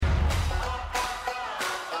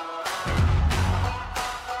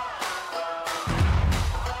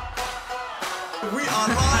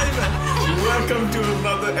Welcome to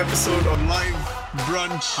another episode of Live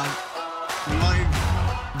Brunch. Live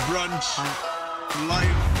Brunch.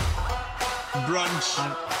 Live Brunch.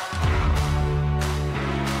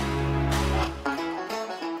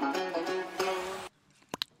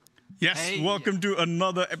 Yes, Hey. Welcome to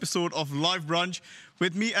another episode of Live Brunch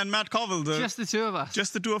with me and Matt Covell. Just the two of us.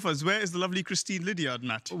 Just the two of us. Where is the lovely Christine Lydia,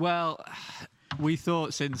 Matt? Well, we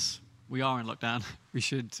thought since we are in lockdown, we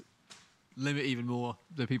should limit even more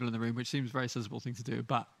the people in the room, which seems a very sensible thing to do.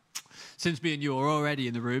 But since me and you are already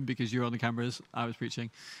in the room because you're on the cameras, I was preaching,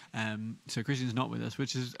 so Christian's not with us,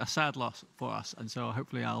 which is a sad loss for us. And so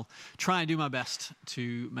hopefully I'll try and do my best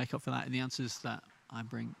to make up for that in the answers that I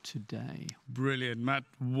bring today. Brilliant, Matt.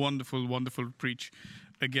 Wonderful, wonderful preach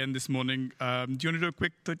again this morning. Do you want to do a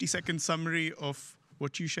quick 30-second summary of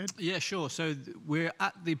what you shared? Yeah, sure. So we're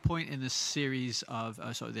at the point in the series of,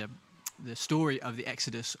 the story of the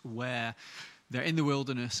Exodus where they're in the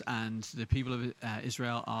wilderness and the people of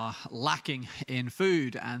Israel are lacking in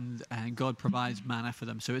food and God provides manna for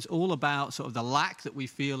them. So it's all about sort of the lack that we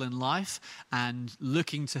feel in life and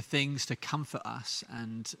looking to things to comfort us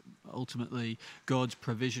and ultimately God's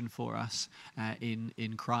provision for us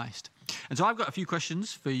in Christ. And so I've got a few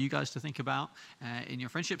questions for you guys to think about in your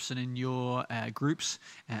friendships and in your groups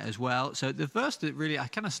as well. So the first that really, I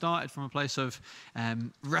kind of started from a place of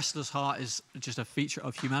restless heart is just a feature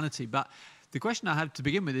of humanity. But the question I have to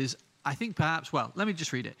begin with is, I think perhaps, well, let me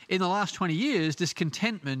just read it. In the last 20 years,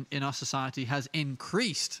 discontentment in our society has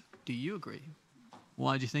increased. Do you agree?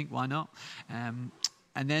 Why do you think? Why not? And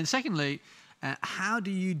then secondly, how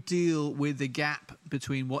do you deal with the gap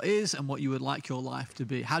between what is and what you would like your life to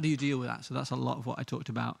be? How do you deal with that? So that's a lot of what I talked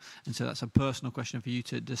about. And so that's a personal question for you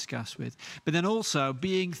to discuss with. But then also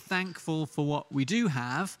being thankful for what we do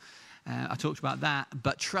have. I talked about that,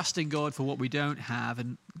 but trusting God for what we don't have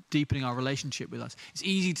and deepening our relationship with us. It's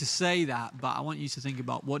easy to say that, but I want you to think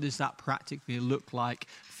about what does that practically look like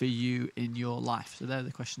for you in your life. So they're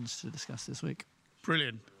the questions to discuss this week.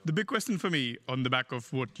 Brilliant. The big question for me on the back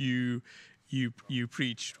of what you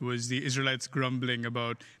preached was the Israelites grumbling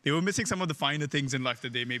about they were missing some of the finer things in life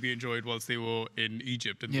that they maybe enjoyed whilst they were in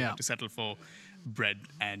Egypt and they had to settle for bread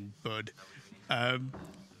and bird.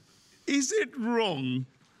 Is it wrong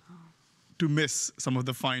to miss some of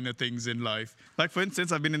the finer things in life? Like, for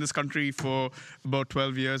instance, I've been in this country for about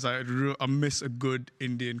 12 years. I miss a good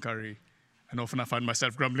Indian curry. And often I find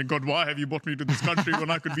myself grumbling, God, why have you brought me to this country when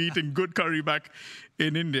I could be eating good curry back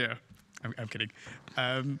in India? I'm kidding.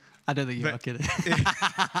 I don't think you are kidding.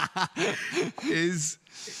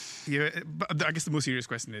 But I guess the most serious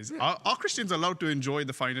question is, are Christians allowed to enjoy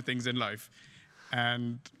the finer things in life?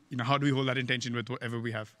 And how do we hold that intention with whatever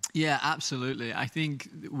we have? Yeah, absolutely. I think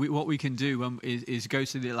what we can do is go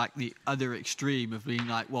to the other extreme of being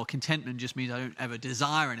like, well, contentment just means I don't ever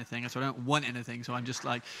desire anything, so I don't want anything. So I'm just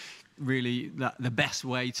like, really, the best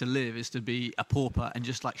way to live is to be a pauper and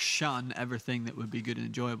just like shun everything that would be good and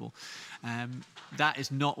enjoyable. That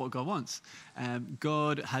is not what God wants.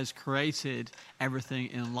 God has created everything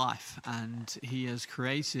in life, and He has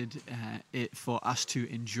created it for us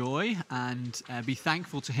to enjoy and be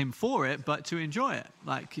thankful to Him for it, but to enjoy it.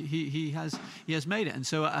 Like He has made it. And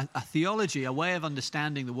so a theology, a way of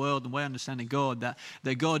understanding the world and a way of understanding God, that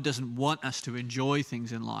God doesn't want us to enjoy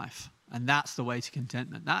things in life. And that's the way to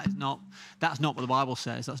contentment. That's not what the Bible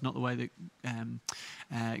says. That's not the way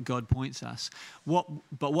that God points us.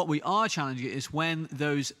 But what we are challenging is when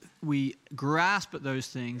we grasp at those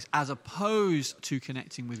things as opposed to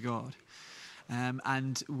connecting with God,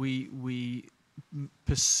 and we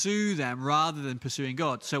pursue them rather than pursuing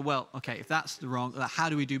God. So, well, okay, if that's the wrong, how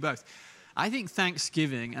do we do both? I think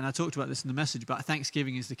Thanksgiving, and I talked about this in the message, but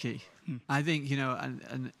Thanksgiving is the key. I think,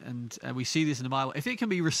 and we see this in the Bible. If it can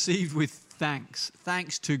be received with thanks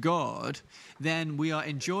to God, then we are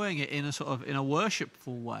enjoying it in a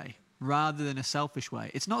worshipful way rather than a selfish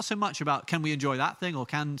way. It's not so much about can we enjoy that thing or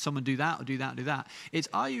can someone do that or do that or do that. It's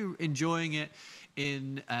are you enjoying it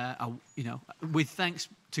in with thanks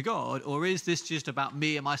to God, or is this just about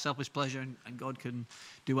me and my selfish pleasure and God can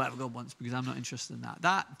do whatever God wants because I'm not interested in that?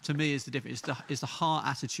 That to me is the difference. It's the heart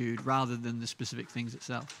attitude rather than the specific things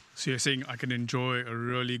itself. So you're saying I can enjoy a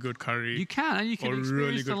really good curry, you can, and you can experience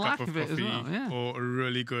really good the lack cup of it as coffee, well, yeah. or a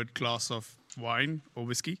really good glass of wine or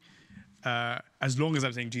whiskey. As long as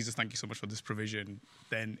I'm saying, Jesus, thank you so much for this provision,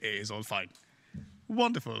 then it is all fine.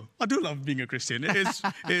 Wonderful. I do love being a Christian. It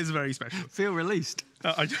is very special. Feel released.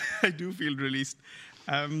 I do feel released.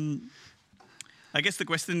 I guess the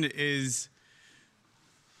question is,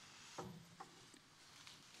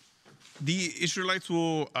 the Israelites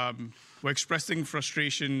were expressing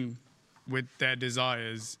frustration with their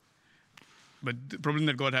desires but the problem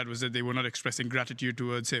that God had was that they were not expressing gratitude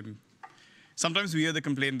towards him. Sometimes we hear the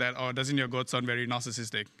complaint that, oh, doesn't your God sound very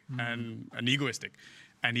narcissistic and egoistic?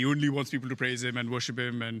 And he only wants people to praise him and worship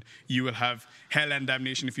him, and you will have hell and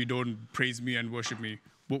damnation if you don't praise me and worship me.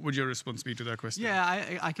 What would your response be to that question?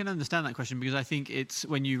 Yeah, I can understand that question, because I think it's,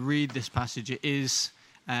 when you read this passage, it is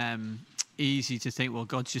easy to think, well,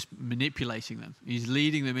 God's just manipulating them. He's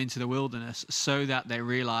leading them into the wilderness so that they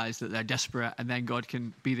realize that they're desperate, and then God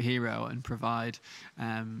can be the hero and provide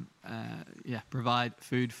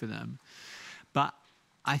food for them. But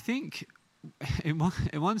I think in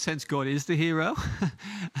one sense, God is the hero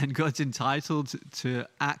and God's entitled to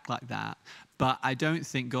act like that. But I don't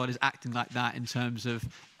think God is acting like that in terms of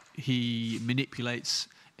he manipulates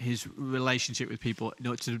his relationship with people in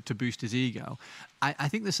order to boost his ego. I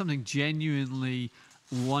think there's something genuinely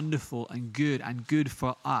wonderful and good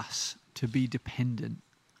for us to be dependent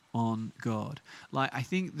on God. Like, I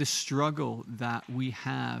think the struggle that we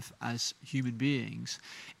have as human beings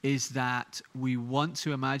is that we want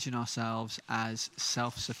to imagine ourselves as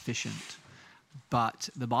self-sufficient, but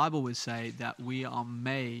the Bible would say that we are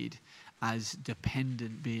made as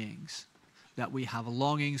dependent beings, that we have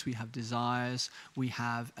longings, we have desires, we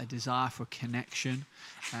have a desire for connection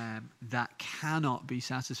that cannot be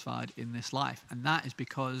satisfied in this life. And that is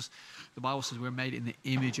because the Bible says we're made in the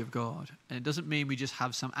image of God. And it doesn't mean we just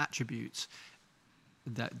have some attributes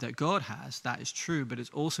that God has. That is true, but it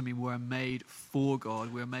also means we're made for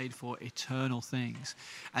God. We're made for eternal things.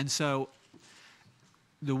 And so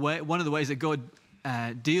one of the ways that God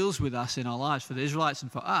deals with us in our lives, for the Israelites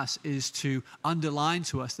and for us, is to underline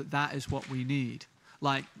to us that that is what we need.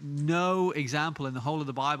 Like, no example in the whole of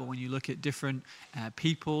the Bible, when you look at different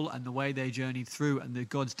people and the way they journeyed through and the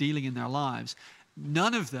God's dealing in their lives,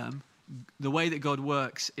 none of them, the way that God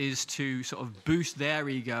works is to sort of boost their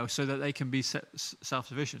ego so that they can be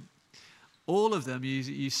self-sufficient. All of them,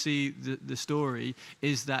 you see the story,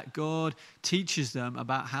 is that God teaches them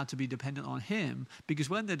about how to be dependent on him, because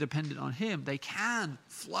when they're dependent on him, they can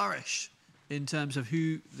flourish in terms of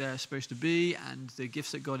who they're supposed to be and the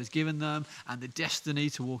gifts that God has given them and the destiny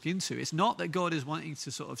to walk into. It's not that God is wanting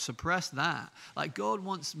to sort of suppress that. Like, God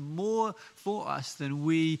wants more for us than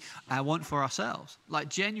we want for ourselves. Like,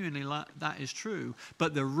 genuinely, that is true.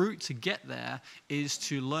 But the route to get there is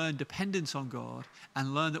to learn dependence on God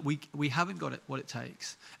and learn that we haven't got what it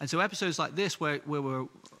takes. And so episodes like this, where we're,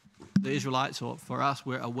 the Israelites, or for us,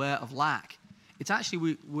 we're aware of lack, it's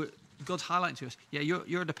actually God's highlighting to us, yeah,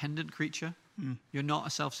 you're a dependent creature. You're not a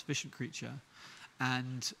self-sufficient creature.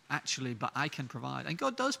 And actually, but I can provide. And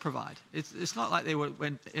God does provide. It's not like they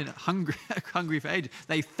went in hungry for ages.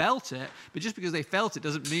 They felt it, but just because they felt it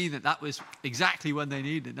doesn't mean that was exactly when they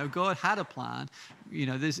needed it. No, God had a plan. You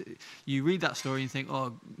know, you read that story and think,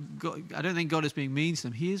 oh, God, I don't think God is being mean to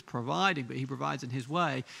them. He is providing, but he provides in his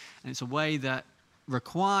way. And it's a way that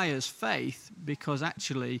requires faith, because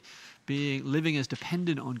actually living as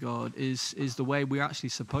dependent on God is the way we're actually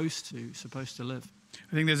supposed to live.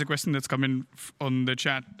 I think there's a question that's come in on the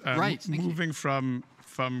chat. Right. Moving from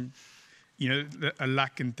a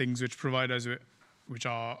lack in things which provide us which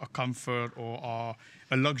are a comfort or are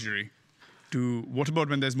a luxury, to what about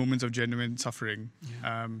when there's moments of genuine suffering?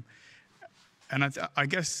 Yeah. And I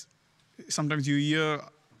guess sometimes you hear.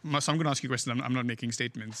 So I'm going to ask you a question. I'm not making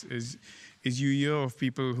statements. Is you hear of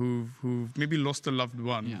people who've maybe lost a loved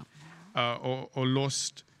one, or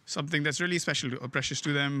lost something that's really special or precious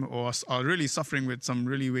to them, or are really suffering with some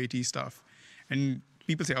really weighty stuff, and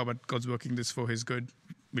people say, "Oh, but God's working this for His good,"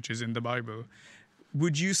 which is in the Bible.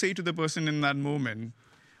 Would you say to the person in that moment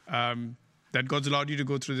that God's allowed you to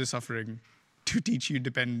go through this suffering to teach you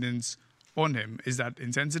dependence on Him? Is that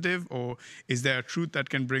insensitive, or is there a truth that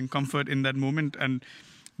can bring comfort in that moment? And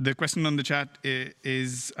the question on the chat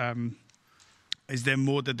is there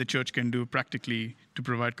more that the church can do practically to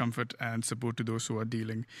provide comfort and support to those who are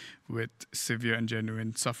dealing with severe and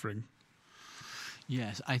genuine suffering?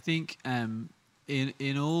 Yes, I think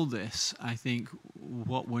in all this, I think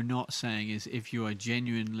what we're not saying is, if you are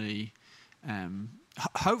genuinely,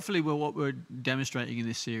 hopefully what we're demonstrating in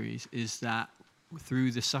this series is that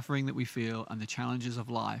through the suffering that we feel and the challenges of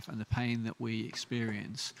life and the pain that we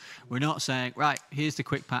experience, we're not saying, right, here's the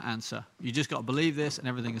quick pat answer. You just got to believe this and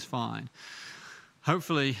everything is fine.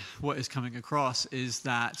 Hopefully what is coming across is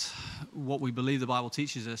that what we believe the Bible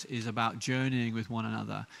teaches us is about journeying with one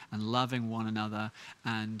another and loving one another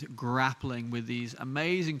and grappling with these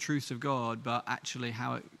amazing truths of God, but actually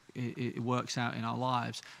how it works out in our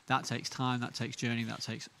lives. That takes time, that takes journey, that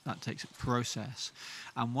takes process.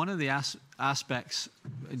 And one of the aspects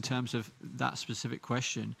in terms of that specific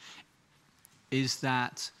question is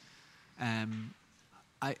that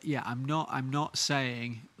I'm not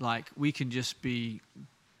saying like we can just be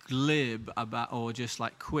glib about or just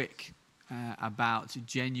like quick about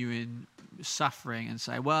genuine suffering and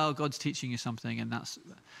say, well, God's teaching you something, and that's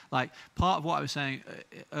like part of what I was saying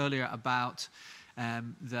earlier about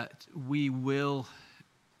that we will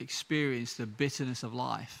experience the bitterness of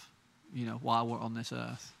life, while we're on this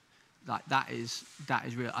earth. Like that is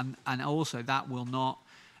real, and also that will not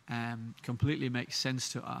completely make sense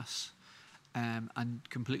to us and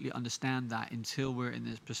completely understand that until we're in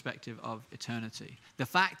this perspective of eternity. The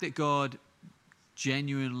fact that God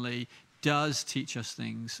genuinely does teach us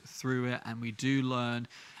things through it, and we do learn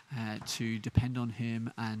to depend on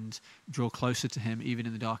him and draw closer to him even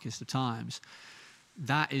in the darkest of times,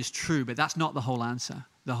 that is true, but that's not the whole answer.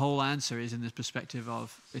 The whole answer is in this perspective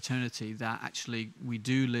of eternity, that actually we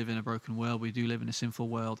do live in a broken world, we do live in a sinful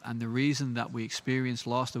world, and the reason that we experience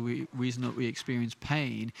loss, the reason that we experience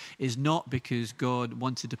pain is not because God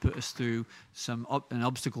wanted to put us through an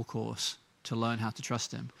obstacle course to learn how to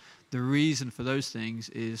trust him. The reason for those things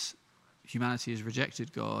is humanity has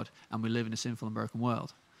rejected God, and we live in a sinful and broken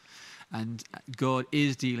world. And God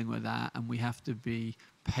is dealing with that, and we have to be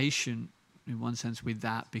patient in one sense with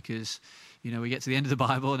that, because we get to the end of the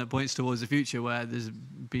Bible and it points towards the future where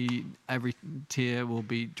every tear will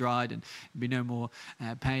be dried and be no more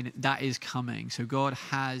pain. That is coming. So God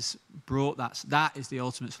has brought that. That is the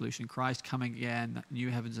ultimate solution. Christ coming again, new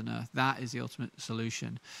heavens and earth. That is the ultimate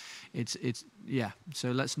solution.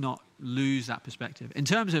 So let's not lose that perspective in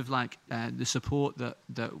terms of like the support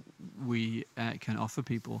that we can offer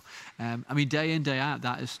people. Day in, day out,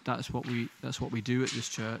 that's what we do at this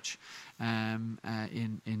church.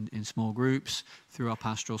 In small groups, through our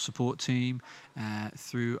pastoral support team,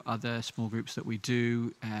 through other small groups that we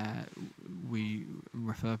do. We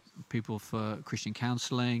refer people for Christian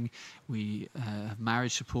counselling. We have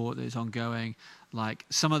marriage support that is ongoing. Like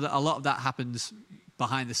a lot of that happens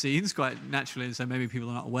behind the scenes quite naturally, so maybe people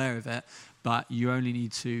are not aware of it, but you only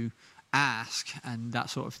need to ask, and that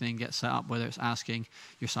sort of thing gets set up, whether it's asking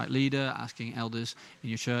your site leader, asking elders in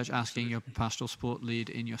your church, asking your pastoral support lead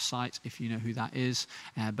in your site if you know who that is,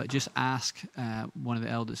 but just ask one of the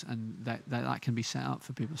elders, and that can be set up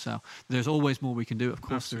for people. So there's always more we can do, of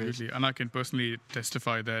course. Absolutely. There is. And I can personally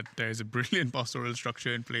testify that there's a brilliant pastoral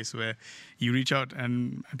structure in place where you reach out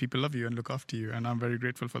and people love you and look after you, and I'm very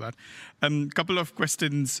grateful for that. Couple of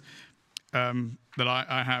questions that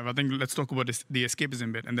I have. I think let's talk about the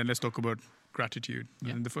escapism bit, and then let's talk about gratitude.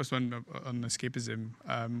 Yeah. And the first one on escapism,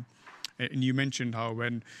 and you mentioned how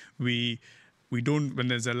when when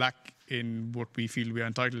there's a lack in what we feel we are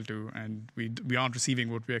entitled to, and we aren't receiving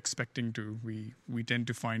what we're expecting to, we tend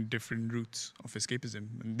to find different routes of escapism,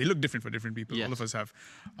 and they look different for different people. Yes. All of us have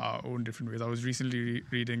our own different ways. I was recently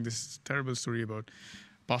reading this terrible story about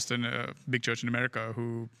a pastor in a big church in America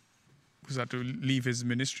who had to leave his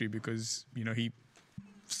ministry because he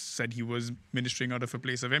said he was ministering out of a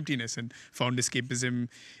place of emptiness and found escapism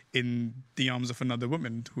in the arms of another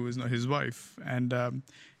woman who is not his wife. And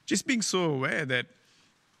just being so aware that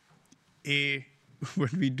when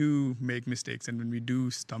we do make mistakes and when we do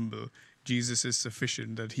stumble, Jesus is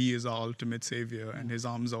sufficient, that he is our ultimate savior, and his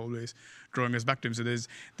arms are always drawing us back to him. So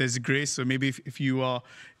there's grace. So maybe if you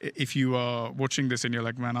are watching this and you're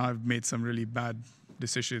like, man, I've made some really bad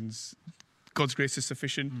decisions, God's grace is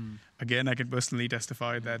sufficient. Again, I can personally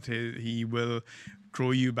testify that he will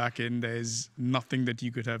draw you back in. There's nothing that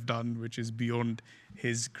you could have done which is beyond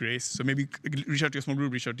his grace. So maybe reach out to your small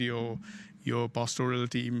group, reach out to your pastoral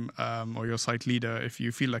team or your site leader if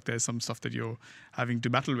you feel like there's some stuff that you're having to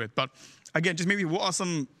battle with. But again, just maybe what are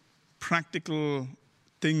some practical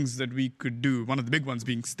things that we could do? One of the big ones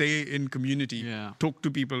being stay in community. Yeah. Talk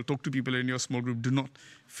to people in your small group. Do not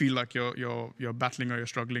feel like you're battling or you're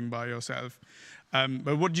struggling by yourself.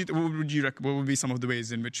 But what would be some of the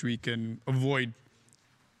ways in which we can avoid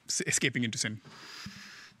escaping into sin?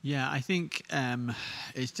 Yeah, I think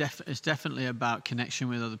it's definitely about connection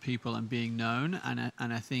with other people and being known, and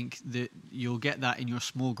I think that you'll get that in your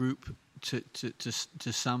small group to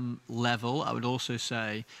some level. I would also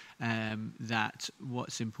say that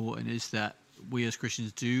what's important is that we as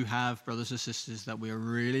Christians do have brothers and sisters that we are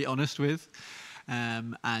really honest with,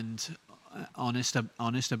 and honest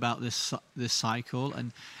about this cycle,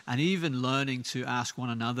 and even learning to ask one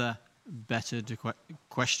another better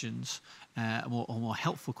questions, or more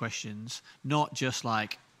helpful questions, not just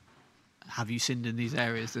like, have you sinned in these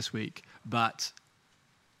areas this week, but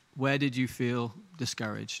where did you feel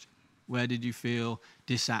discouraged? Where did you feel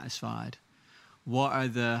dissatisfied? What are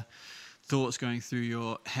the thoughts going through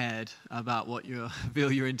your head about what you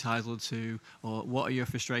feel you're entitled to, or what are your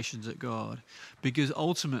frustrations at God? Because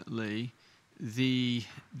ultimately, the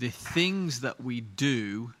things that we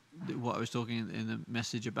do, what I was talking in the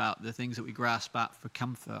message about, the things that we grasp at for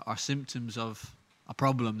comfort are symptoms of a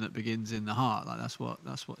problem that begins in the heart. Like that's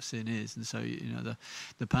what sin is. And so, you know,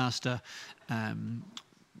 the pastor,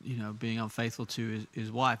 you know, being unfaithful to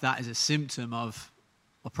his wife, that is a symptom of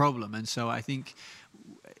a problem. And so I think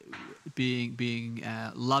being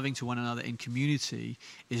loving to one another in community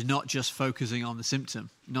is not just focusing on the symptom,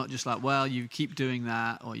 not just like, well, you keep doing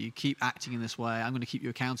that or you keep acting in this way, I'm going to keep you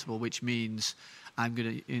accountable, which means I'm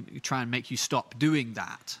going to try and make you stop doing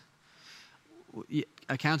that.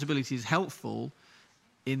 Accountability is helpful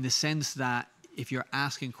in the sense that if you're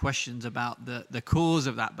asking questions about the cause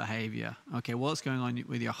of that behavior, okay, what's going on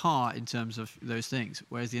with your heart in terms of those things?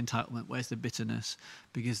 Where's the entitlement? Where's the bitterness?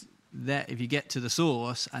 Because that, if you get to the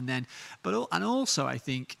source, and also I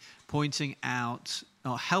think pointing out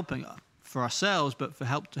or helping for ourselves, but to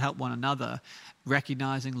help one another,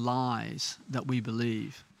 recognizing lies that we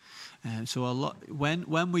believe. And so a lot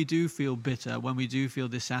when we do feel bitter, when we do feel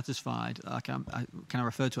dissatisfied, like I kind of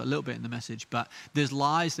referred to it a little bit in the message, but there's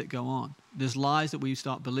lies that go on. There's lies that we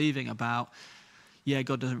start believing about, yeah,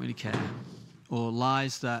 God doesn't really care, or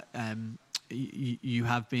lies that you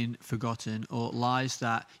have been forgotten, or lies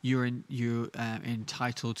that you're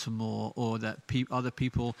entitled to more, or that other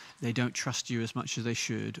people, they don't trust you as much as they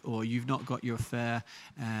should, or you've not got your fair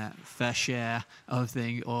share of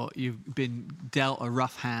things, or you've been dealt a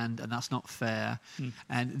rough hand and that's not fair.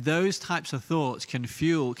 And those types of thoughts can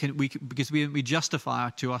fuel, because we justify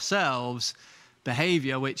to ourselves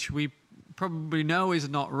behavior which we probably know is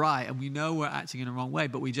not right, and we know we're acting in the wrong way,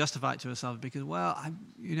 but we justify it to ourselves because, well,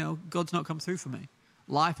 God's not come through for me.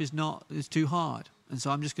 Life is too hard, and so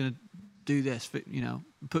I'm just going to do this,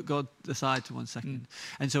 put God aside to 1 second.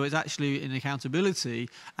 And so it's actually in accountability,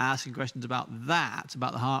 asking questions about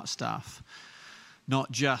the heart stuff,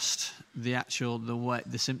 not just the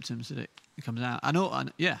symptoms that it comes out.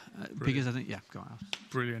 Because I think, go on.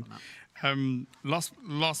 Brilliant.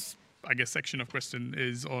 Last, I guess, section of question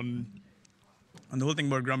is on the whole thing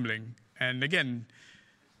about grumbling. And again,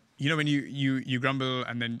 when you grumble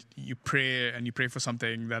and then you pray for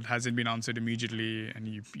something that hasn't been answered immediately, and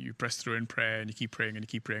you press through in prayer and you keep praying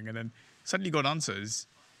and then suddenly God answers.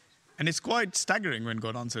 And it's quite staggering when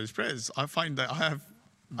God answers prayers. I find that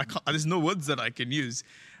there's no words that I can use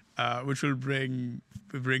which will bring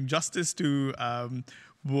justice to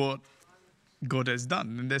what God has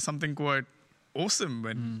done. And there's something quite awesome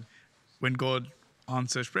when God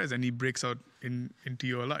answers prayers and he breaks out into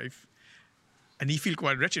your life, and you feel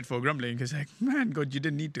quite wretched for grumbling because, like, man, God, you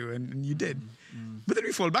didn't need to, and you did. But then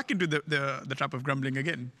we fall back into the trap of grumbling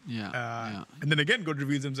again. And then again God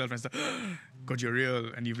reveals himself and says, God, you're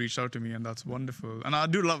real, and you've reached out to me, and that's wonderful. And I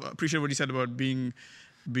do appreciate what you said about being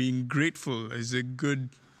grateful is a good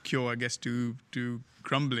cure, I guess, to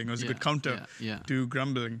grumbling, or is a good counter to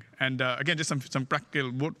grumbling. And again, just some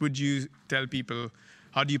practical, what would you tell people?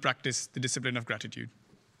 How do you practice the discipline of gratitude?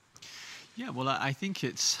 Yeah, well, I think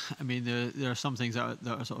there are some things that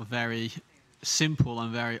are sort of very simple and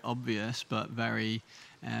very obvious, but very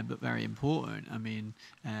important. I mean,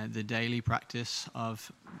 the daily practice of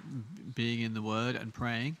being in the Word and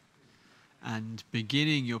praying, and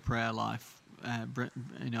beginning your prayer life,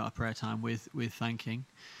 a prayer time with thanking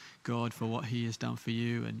God for what He has done for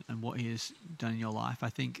you and what He has done in your life. I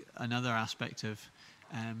think another aspect of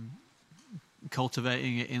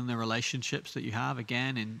cultivating it in the relationships that you have,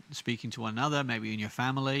 again, in speaking to one another, maybe in your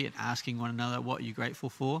family, and asking one another, what are you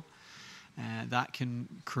grateful for? That can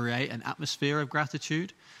create an atmosphere of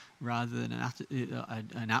gratitude rather than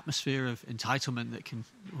an atmosphere of entitlement that can,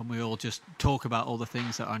 when we all just talk about all the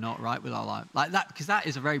things that are not right with our life. Like that, because that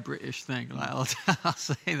is a very British thing. Like, I'll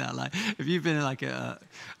say that. Like, if you've been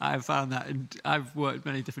I've found that, and I've worked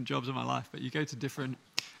many different jobs in my life, but you go to different,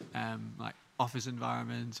 office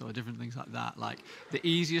environments or different things like that. Like, the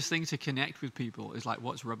easiest thing to connect with people is like,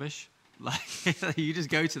 what's rubbish? Like, you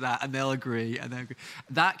just go to that and they'll agree,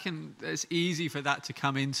 it's easy for that to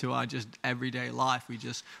come into our just everyday life. We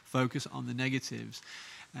just focus on the negatives.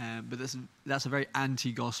 But that's a very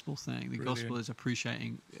anti-gospel thing. The gospel is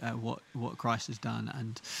appreciating what Christ has done.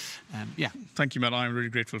 And Thank you, Matt. I'm really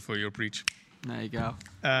grateful for your preach. There you go.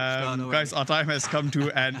 Guys, our time has come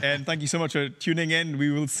to an end. Thank you so much for tuning in.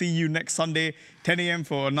 We will see you next Sunday, 10 a.m.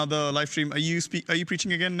 for another live stream. Are you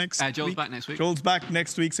preaching again next week? Joel's back next week. Joel's back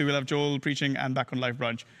next week, so we'll have Joel preaching and back on Live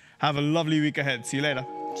Brunch. Have a lovely week ahead. See you later.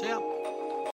 See ya.